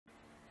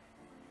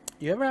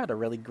You ever had a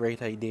really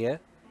great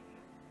idea,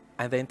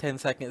 and then 10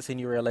 seconds in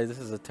you realize this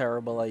is a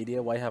terrible idea?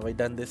 Why have I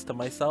done this to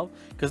myself?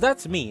 Because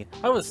that's me.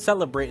 I was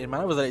celebrating, man.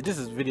 I was like, this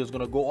video is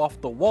gonna go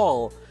off the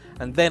wall.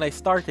 And then I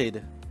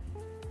started,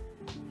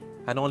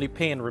 and only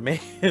pain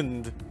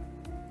remained.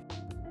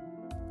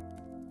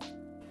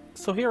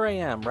 So here I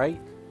am, right?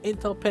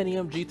 Intel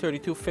Pentium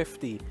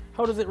G3250.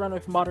 How does it run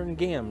with modern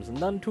games?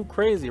 None too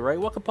crazy, right?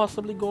 What could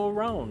possibly go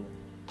wrong?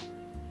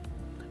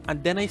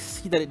 And then I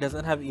see that it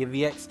doesn't have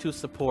AVX2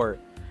 support.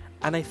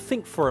 And I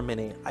think for a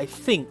minute. I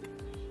think.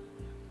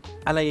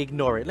 And I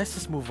ignore it. Let's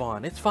just move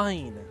on. It's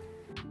fine.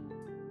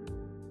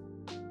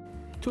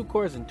 2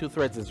 cores and 2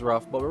 threads is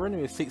rough, but we're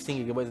running with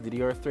 16GB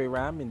DDR3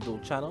 RAM in dual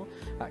channel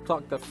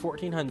clocked at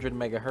 1400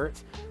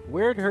 MHz.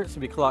 Where it hurts to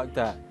be clocked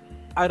at,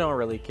 I don't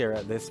really care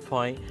at this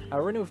point. I'm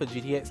running with a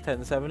GTX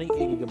 1070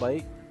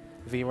 8GB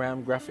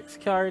VRAM graphics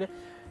card,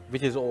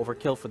 which is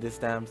overkill for this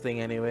damn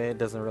thing anyway. It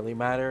doesn't really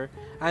matter.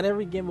 And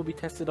every game will be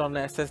tested on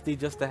an SSD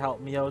just to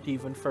help me out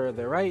even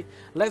further, right?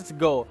 Let's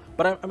go.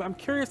 But I'm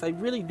curious. I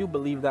really do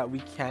believe that we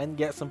can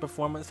get some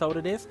performance out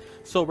of this.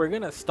 So we're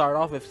gonna start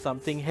off with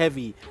something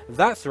heavy.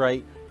 That's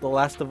right, The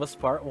Last of Us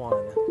Part 1.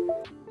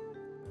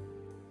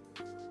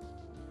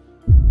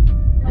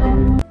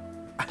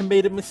 I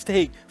made a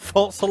mistake.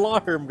 False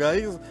alarm,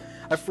 guys.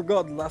 I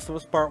forgot The Last of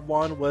Us Part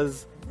 1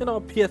 was, you know,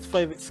 a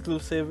PS5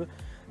 exclusive.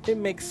 It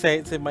makes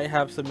sense, it might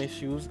have some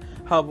issues.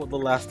 How about The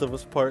Last of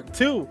Us Part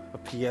 2, a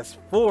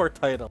PS4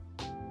 title?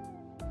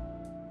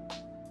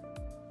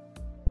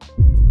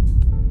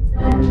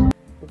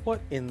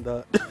 What in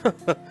the...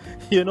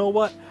 You know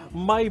what?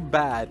 My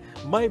bad.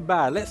 My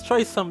bad. Let's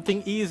try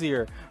something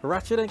easier.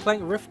 Ratchet and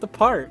Clank Rift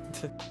Apart.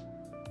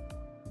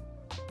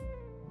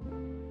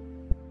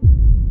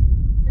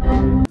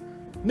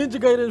 Ninja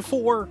Gaiden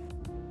 4.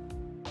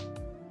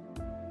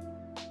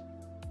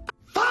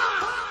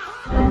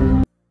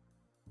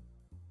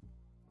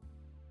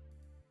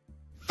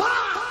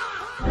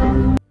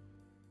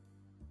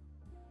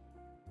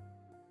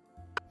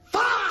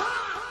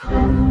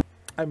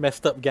 I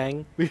messed up,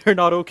 gang. We are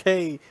not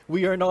okay.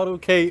 We are not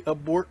okay.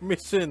 Abort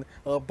mission.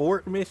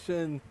 Abort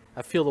mission.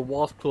 I feel the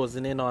walls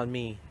closing in on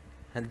me.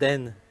 And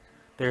then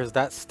there's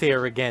that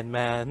stare again,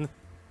 man.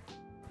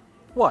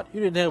 What?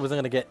 You didn't think I wasn't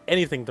going to get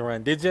anything to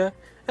run, did ya?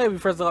 Hey,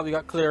 first off, we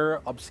got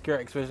Clear Obscure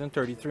X-Vision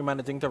 33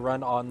 managing to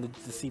run on the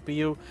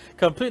CPU.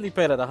 Completely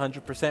played at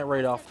 100%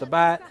 right off the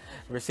bat.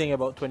 We're seeing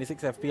about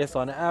 26 FPS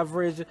on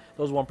average.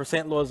 Those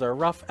 1% lows are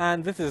rough,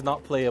 and this is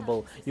not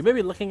playable. You may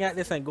be looking at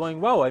this and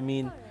going, wow, I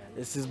mean,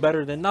 this is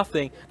better than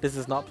nothing. This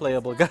is not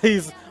playable,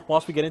 guys.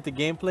 Once we get into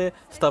gameplay,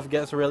 stuff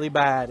gets really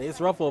bad.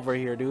 It's rough over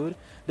here, dude.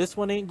 This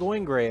one ain't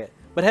going great.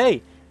 But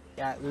hey,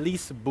 at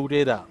least boot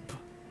it up.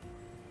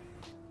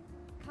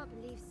 Can't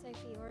believe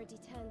Sophie already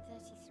turned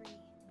 33.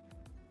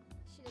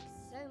 She looks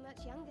so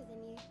much younger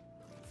than you.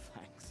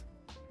 Thanks.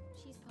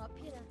 She's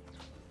popular.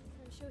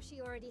 I'm sure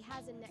she already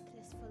has a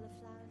necklace full of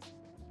flowers.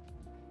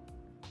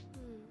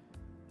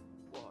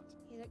 What?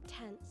 You look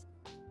tense.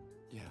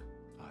 Yeah,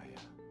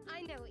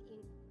 I know what you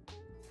need.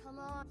 Come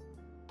on.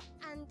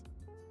 And...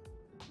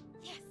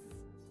 yes!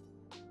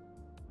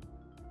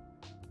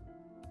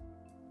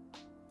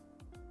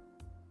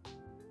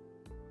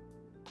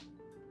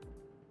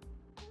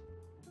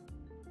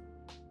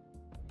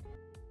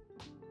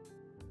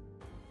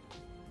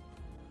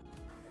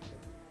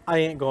 I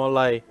ain't gonna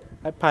lie.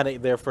 I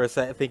panicked there for a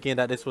second thinking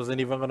that this wasn't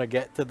even gonna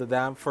get to the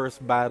damn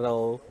first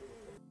battle.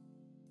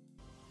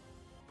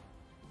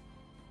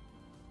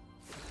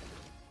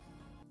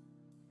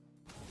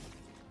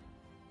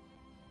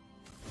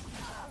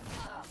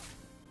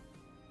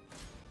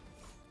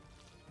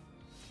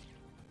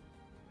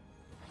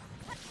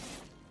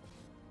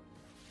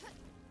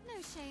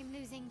 No shame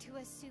losing to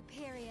a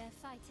superior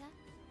fighter.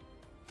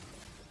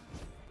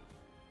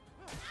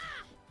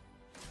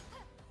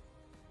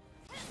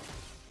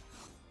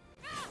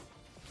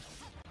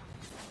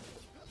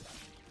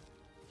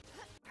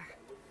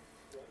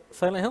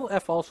 Silent Hill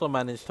F also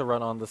managed to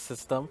run on the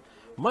system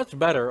much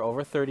better,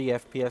 over 30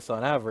 FPS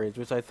on average,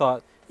 which I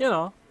thought, you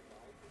know,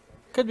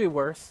 could be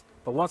worse.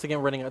 But once again,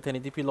 running at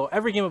 1080p low.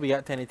 Every game will be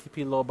at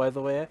 1080p low, by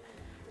the way.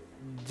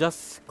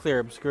 Just Clear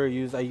Obscure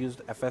I used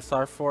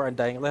FSR4, and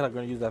Dying Light I'm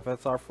going to use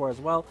FSR4 as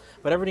well.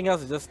 But everything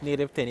else is just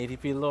native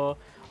 1080p low.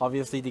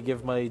 Obviously, to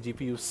give my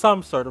GPU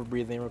some sort of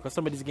breathing room, because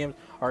some of these games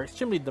are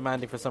extremely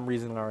demanding for some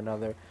reason or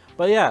another.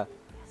 But yeah,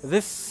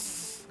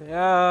 this...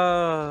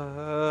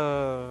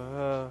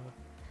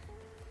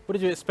 what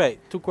did you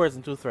expect? 2 cores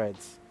and 2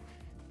 threads.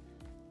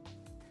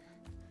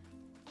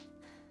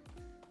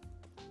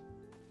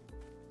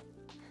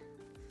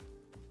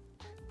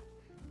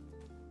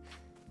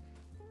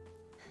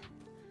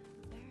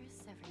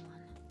 Where's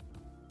everyone?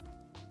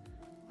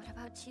 What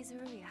about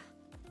Chizuruya?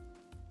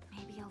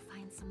 Maybe I'll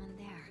find someone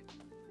there.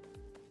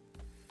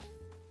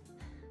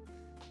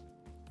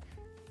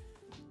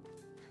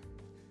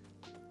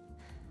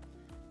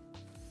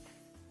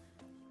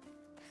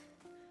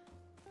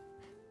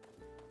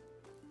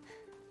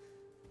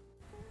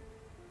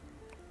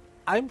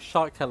 I'm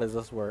shocked hell as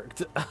this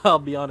worked. I'll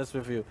be honest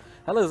with you.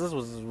 Hell as this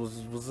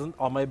wasn't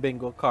on my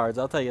bingo cards,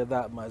 I'll tell you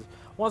that much.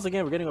 Once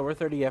again, we're getting over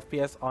 30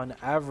 FPS on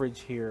average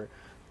here.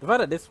 The fact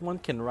that this one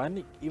can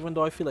run, even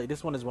though I feel like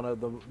this one is one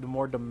of the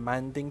more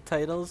demanding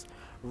titles,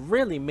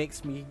 really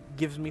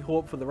gives me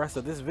hope for the rest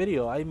of this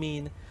video. I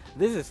mean,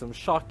 this is some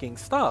shocking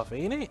stuff,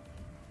 ain't it?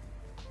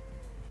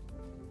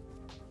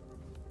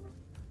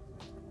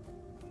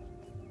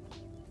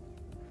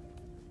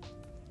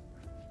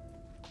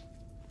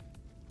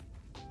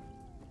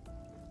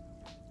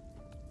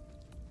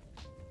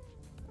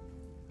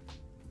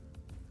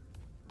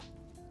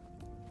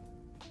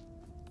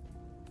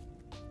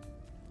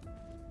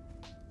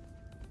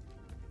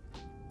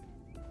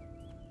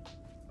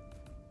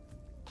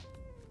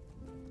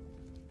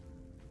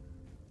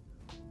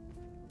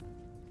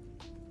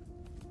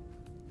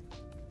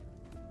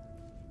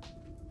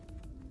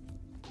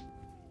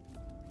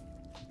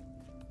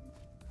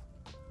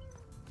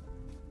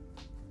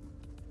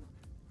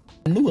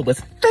 I knew it was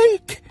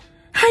fake.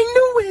 I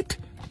knew it.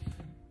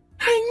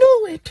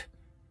 I knew it.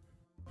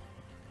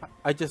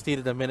 I just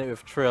needed a minute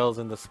with trails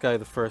in the sky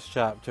the first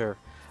chapter.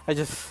 I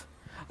just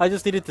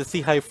needed to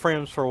see high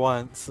frames for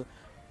once.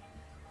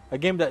 A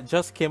game that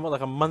just came out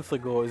like a month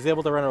ago is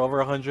able to run at over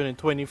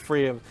 120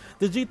 frames.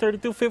 The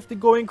G3250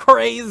 going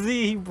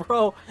crazy,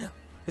 bro.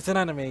 It's an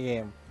anime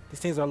game. These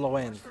things are low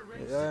end.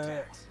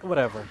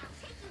 Whatever.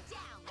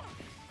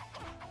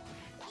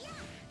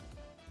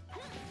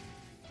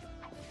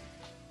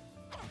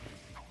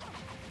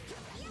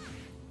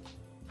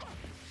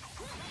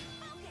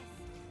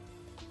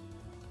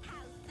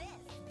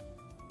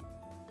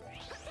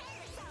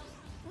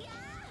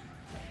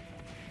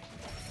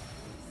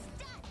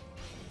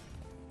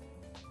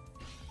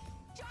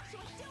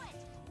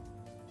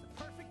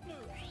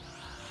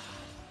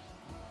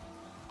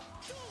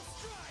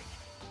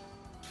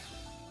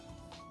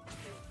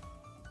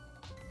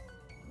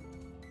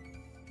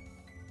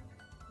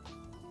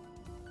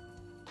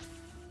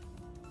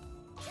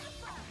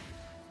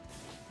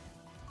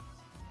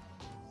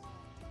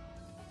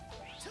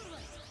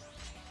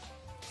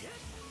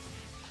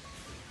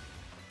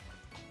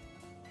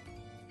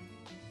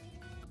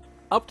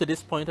 Up to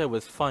this point I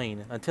was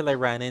fine, until I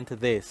ran into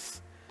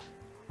this.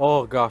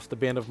 Oh gosh, the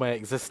bane of my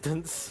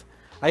existence.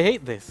 I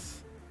hate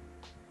this.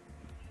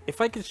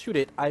 If I could shoot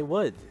it, I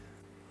would.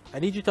 I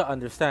need you to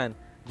understand,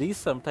 these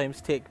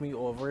sometimes take me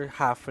over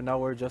half an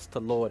hour just to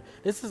load.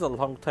 This is a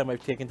long time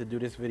I've taken to do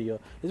this video.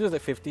 This was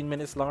like 15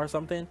 minutes long or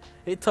something.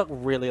 It took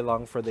really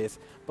long for this.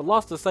 But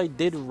Lost Aside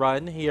did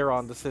run here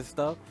on the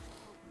system.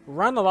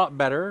 Run a lot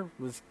better,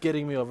 was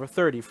getting me over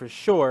 30 for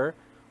sure.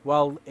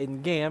 While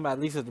in game, at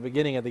least at the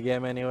beginning of the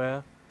game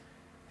anyway,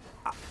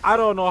 I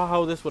don't know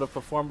how this would have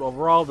performed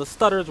overall. The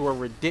stutters were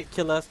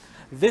ridiculous.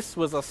 This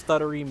was a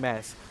stuttery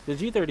mess. The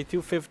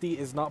G3250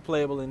 is not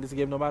playable in this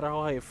game no matter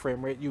how high a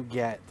frame rate you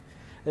get.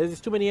 There's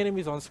too many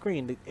enemies on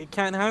screen. It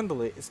can't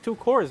handle it. It's 2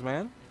 cores,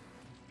 man.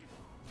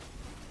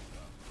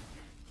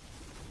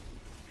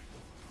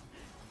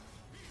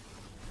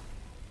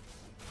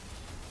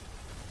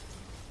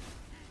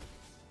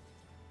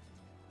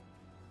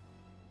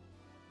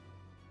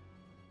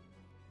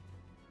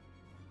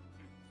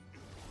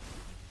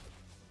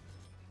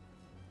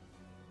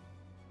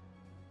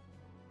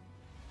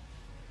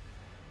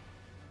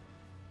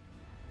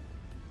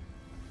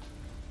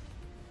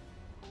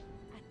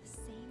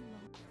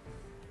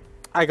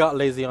 I got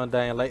lazy on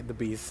Dying Light the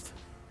Beast.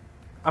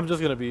 I'm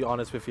just gonna be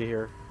honest with you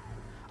here.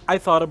 I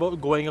thought about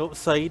going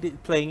outside,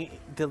 playing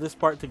till this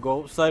part to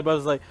go outside, but I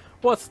was like,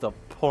 what's the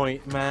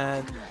point,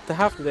 man? To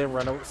have to then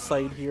run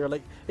outside here,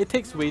 like, it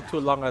takes way too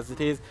long as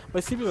it is. My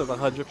CPU is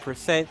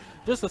 100%.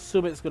 Just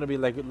assume it's gonna be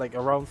like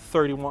around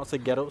 30 once I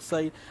get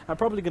outside. I'm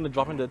probably gonna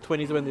drop into the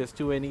 20s when there's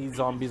too many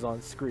zombies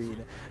on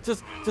screen.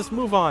 Just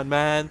move on,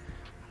 man.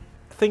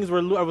 I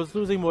was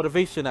losing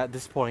motivation at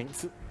this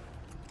point.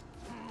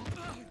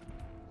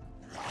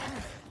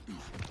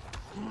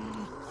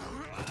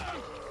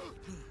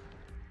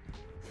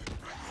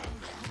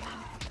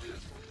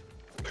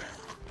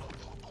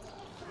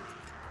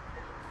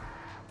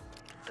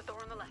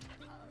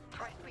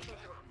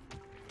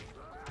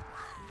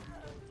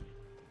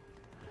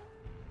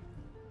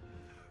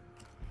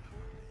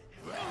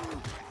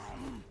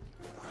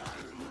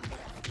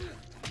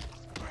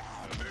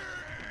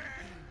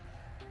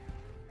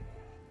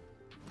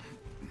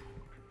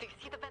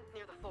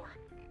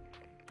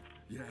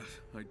 Yes,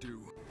 I do.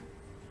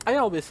 I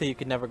always say you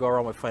can never go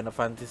wrong with Final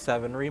Fantasy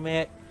VII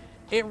Remake.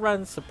 It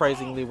runs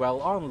surprisingly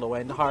well on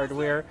low-end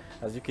hardware.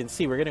 As you can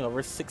see, we're getting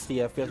over 60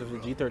 FPS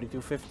with the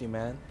G3250,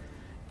 man.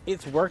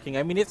 It's working.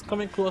 I mean, it's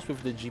coming close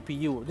with the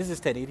GPU. This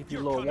is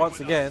 1080p low once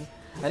again,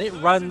 and it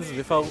runs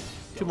without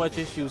too much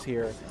issues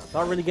here.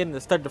 Not really getting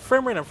the start. The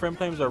frame rate and frame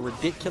times are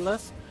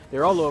ridiculous.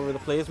 They're all over the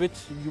place, which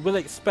you will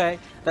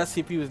expect. That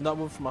CPU is not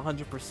moving from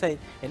 100%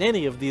 in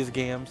any of these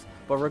games,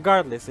 but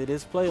regardless, it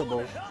is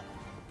playable.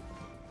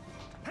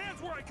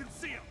 Hands where I can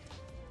see him.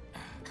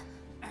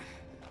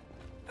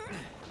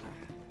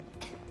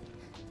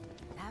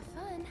 Have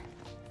fun.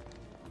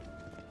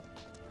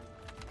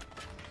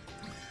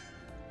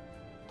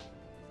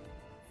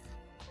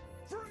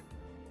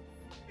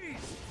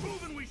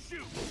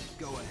 shoot.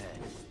 Go ahead.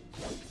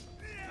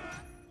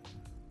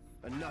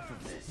 Enough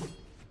of this.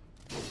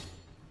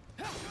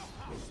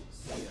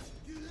 See ya.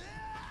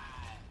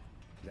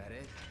 That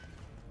it?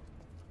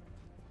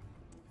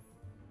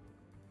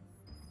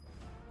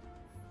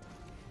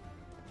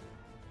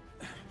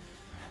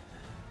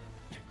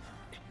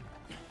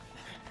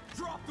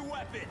 Drop the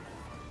weapon.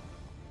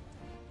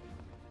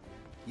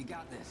 You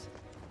got this.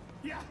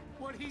 Yeah,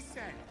 what he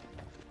said.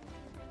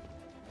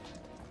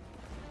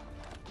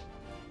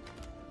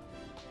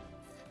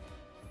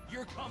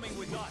 You're coming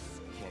with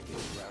us. Can't get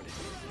surrounded.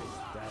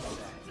 That's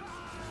that.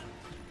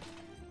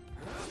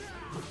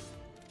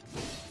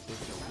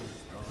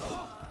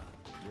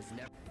 This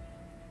never.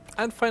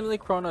 And finally,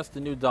 Kronos,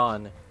 the New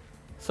Dawn.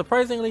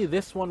 Surprisingly,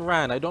 this one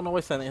ran. I don't know why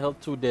Silent Hill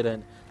 2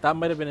 didn't. That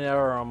might have been an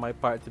error on my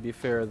part, to be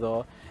fair,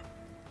 though.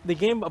 The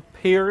game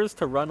appears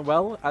to run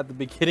well at the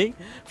beginning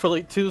for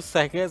like 2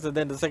 seconds, and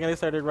then the second I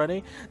started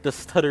running, the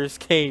stutters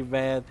came,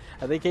 man,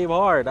 and they came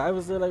hard. I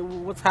was like,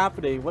 "What's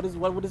happening? What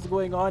is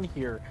going on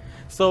here?"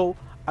 So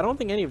I don't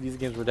think any of these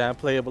games were damn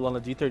playable on the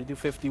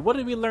G3250. What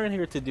did we learn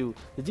here to do?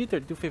 The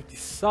G3250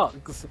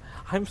 sucks.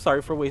 I'm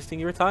sorry for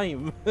wasting your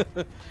time.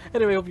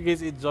 Anyway, I hope you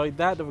guys enjoyed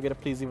that. Don't forget to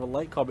please leave a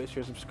like, comment,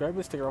 share, subscribe,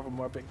 and stick around for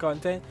more epic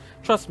content.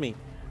 Trust me,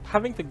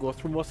 having to go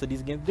through most of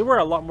these games, there were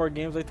a lot more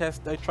games I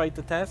tried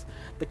to test.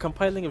 The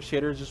compiling of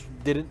shaders just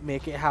didn't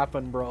make it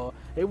happen, bro.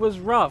 It was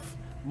rough.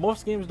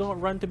 Most games don't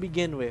run to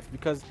begin with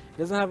because it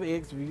doesn't have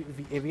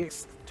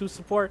AVX2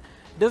 support.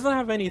 It doesn't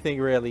have anything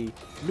really.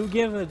 New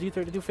games on the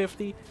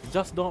G3250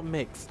 just don't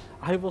mix.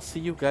 I will see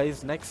you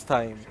guys next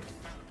time.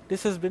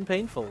 This has been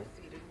painful.